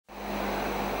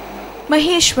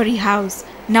Maheshwari House,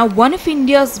 now one of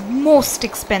India's most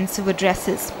expensive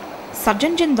addresses.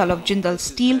 Sajjan Jindal of Jindal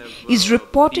Steel is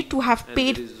reported to have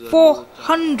paid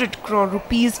 400 crore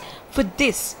rupees for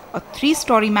this, a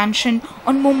three-story mansion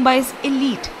on Mumbai's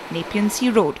elite Napean Sea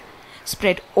Road.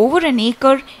 Spread over an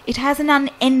acre, it has an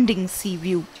unending sea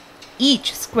view.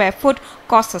 Each square foot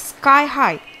costs a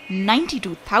sky-high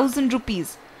 92,000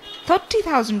 rupees,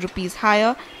 30,000 rupees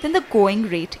higher than the going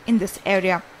rate in this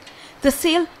area. The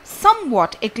sale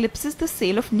somewhat eclipses the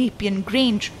sale of Napean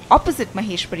Grange opposite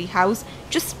Maheshwari House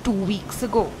just 2 weeks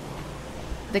ago.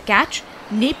 The catch?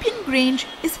 Napean Grange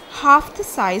is half the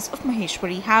size of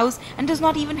Maheshwari House and does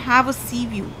not even have a sea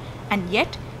view, and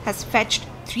yet has fetched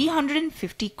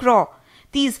 350 crore.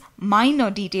 These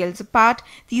minor details apart,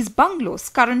 these bungalows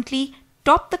currently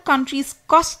top the country's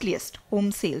costliest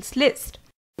home sales list.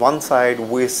 One side,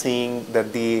 we're seeing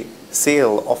that the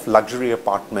sale of luxury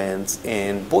apartments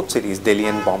in both cities, Delhi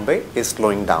and Bombay, is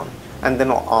slowing down. And then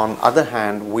on the other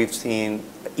hand, we've seen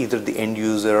either the end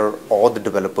user or the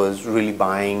developers really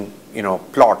buying,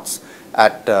 plots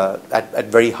at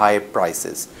very high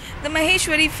prices. The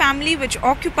Maheshwari family, which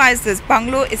occupies this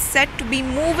bungalow, is said to be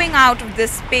moving out of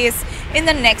this space in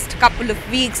the next couple of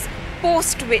weeks,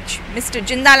 post which Mr.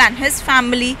 Jindal and his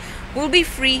family will be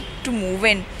free to move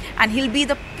in. And he'll be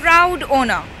the proud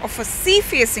owner of a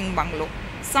sea-facing bungalow,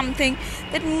 something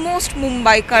that most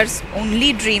Mumbaikars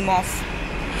only dream of.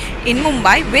 In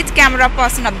Mumbai, with camera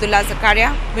person Abdullah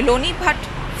Zakaria, Miloni Bhatt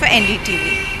for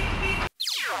NDTV.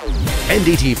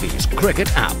 NDTV's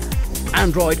cricket app,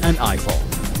 Android and iPhone,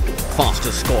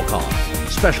 fastest scorecard,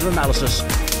 special analysis,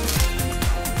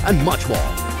 and much more.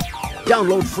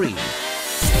 Download free.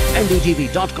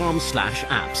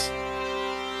 ndtv.com/apps.